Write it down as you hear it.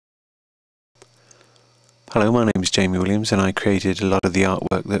Hello, my name is Jamie Williams and I created a lot of the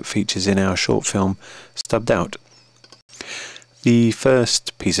artwork that features in our short film Stubbed Out. The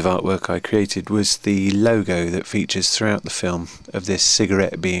first piece of artwork I created was the logo that features throughout the film of this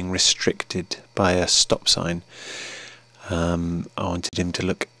cigarette being restricted by a stop sign. I wanted him to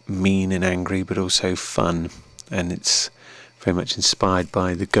look mean and angry but also fun, and it's very much inspired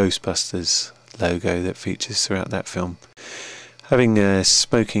by the Ghostbusters logo that features throughout that film. Having a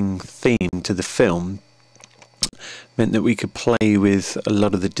smoking theme to the film meant that we could play with a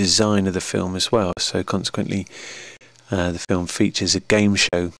lot of the design of the film as well, so consequently the film features a game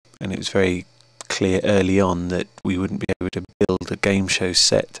show, and it was very clear early on that we wouldn't be able to build a game show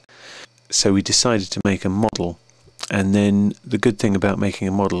set, so we decided to make a model. And then the good thing about making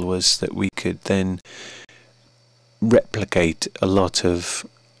a model was that we could then replicate a lot of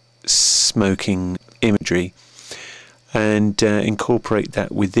smoking imagery and incorporate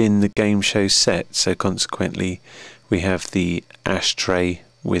that within the game show set. So consequently we have the ashtray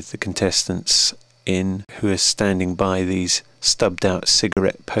with the contestants in who are standing by these stubbed out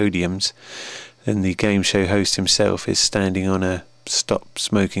cigarette podiums, and the game show host himself is standing on a stop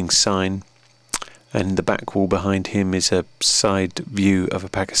smoking sign, and the back wall behind him is a side view of a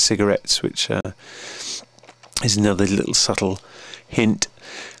pack of cigarettes, which is another little subtle hint.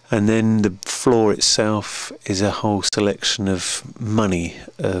 And then the floor itself is a whole selection of money,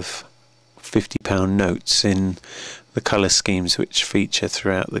 of £50 notes in the colour schemes which feature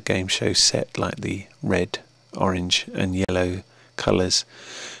throughout the game show set, like the red, orange and yellow colours.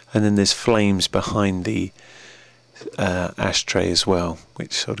 And then there's flames behind the ashtray as well,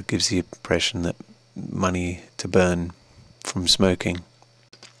 which sort of gives the impression that money to burn from smoking.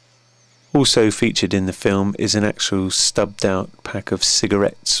 Also featured in the film is an actual stubbed out pack of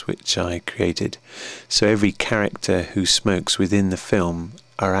cigarettes which I created. So every character who smokes within the film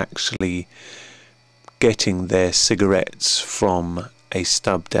are actually getting their cigarettes from a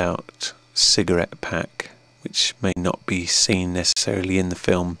stubbed out cigarette pack, which may not be seen necessarily in the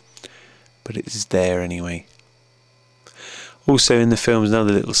film, but it is there anyway. Also in the film,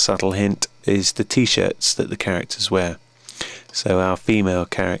 another little subtle hint is the t-shirts that the characters wear. So our female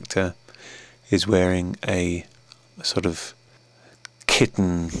character is wearing a sort of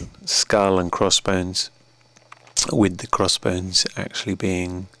kitten skull and crossbones, with the crossbones actually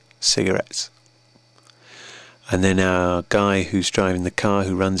being cigarettes. And then our guy who's driving the car,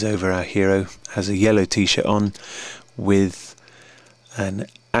 who runs over our hero, has a yellow t-shirt on with an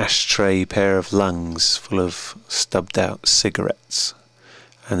ashtray pair of lungs full of stubbed out cigarettes.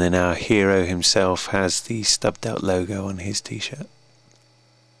 And then our hero himself has the stubbed out logo on his t-shirt.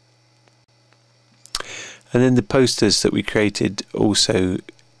 And then the posters that we created also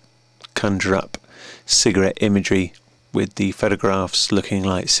conjure up cigarette imagery, with the photographs looking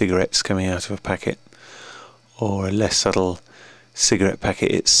like cigarettes coming out of a packet, or a less subtle cigarette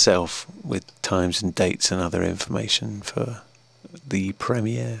packet itself with times and dates and other information for the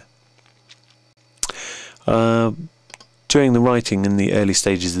premiere. During the writing in the early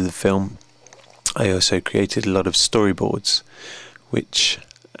stages of the film, I also created a lot of storyboards, which,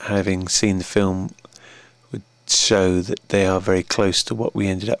 having seen the film, would show that they are very close to what we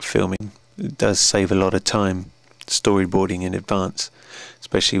ended up filming. It does save a lot of time storyboarding in advance,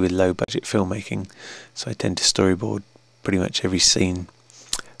 especially with low budget filmmaking, so I tend to storyboard pretty much every scene.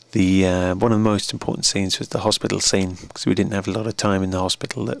 One of the most important scenes was the hospital scene, because we didn't have a lot of time in the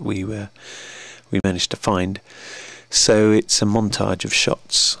hospital that we managed to find. So it's a montage of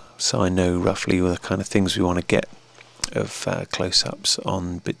shots, so I know roughly the kind of things we want to get, of close-ups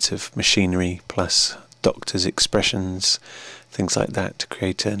on bits of machinery plus doctors' expressions, things like that, to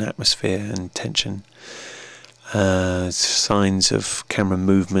create an atmosphere and tension. Signs of camera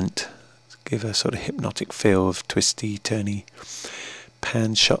movement, give a sort of hypnotic feel of twisty, turny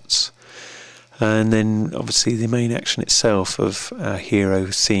pan shots. And then obviously the main action itself of our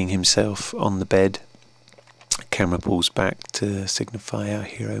hero seeing himself on the bed. Camera pulls back to signify our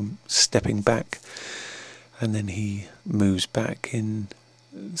hero stepping back, and then he moves back in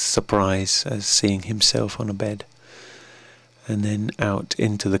surprise as seeing himself on a bed, and then out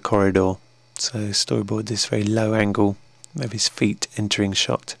into the corridor. So storyboard this very low angle of his feet entering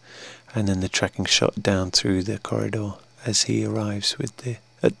shot, and then the tracking shot down through the corridor as he arrives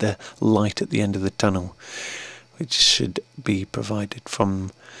at the light at the end of the tunnel, which should be provided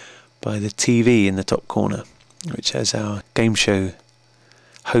by the TV in the top corner, which has our game show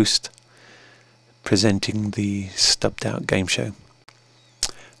host presenting the Stubbed Out game show.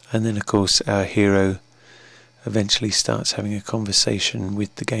 And then of course our hero eventually starts having a conversation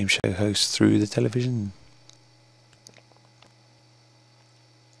with the game show host through the television.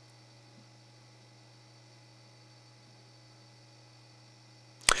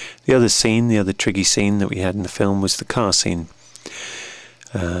 The other scene, the other tricky scene that we had in the film was the car scene,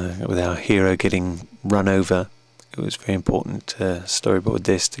 with our hero getting run over. It was very important to storyboard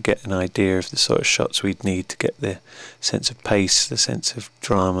this to get an idea of the sort of shots we'd need to get the sense of pace, the sense of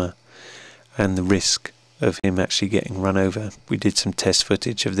drama, and the risk of him actually getting run over. We did some test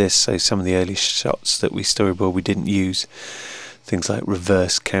footage of this, so some of the early shots that we storyboard we didn't use, things like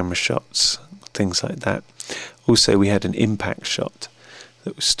reverse camera shots, things like that. Also, we had an impact shot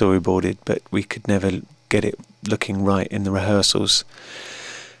that was storyboarded, but we could never get it looking right in the rehearsals.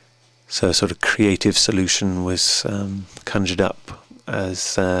 So a sort of creative solution was conjured up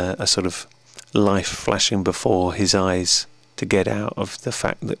as a sort of life flashing before his eyes to get out of the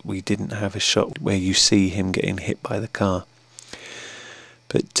fact that we didn't have a shot where you see him getting hit by the car.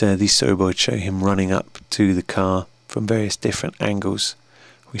 But these storyboards show him running up to the car from various different angles.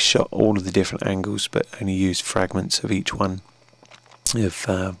 We shot all of the different angles but only used fragments of each one, of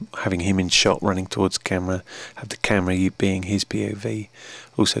having him in shot running towards camera, have the camera being his POV,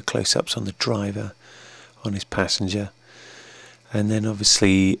 also close-ups on the driver, on his passenger, and then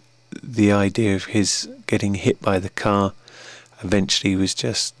obviously the idea of his getting hit by the car eventually was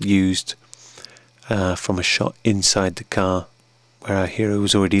just used from a shot inside the car where our hero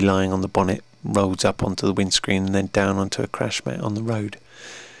was already lying on the bonnet, rolls up onto the windscreen and then down onto a crash mat on the road,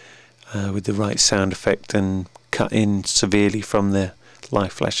 with the right sound effect and cut in severely from the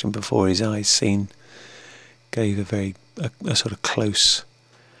life flashing before his eyes scene. Gave a sort of close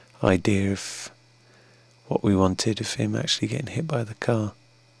idea of what we wanted of him actually getting hit by the car.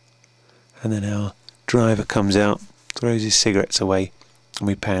 And then our driver comes out, throws his cigarettes away, and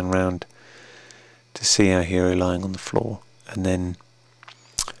we pan round to see our hero lying on the floor, and then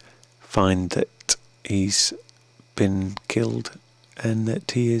find that he's been killed and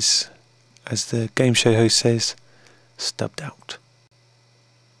that he is, as the game show host says, stubbed out.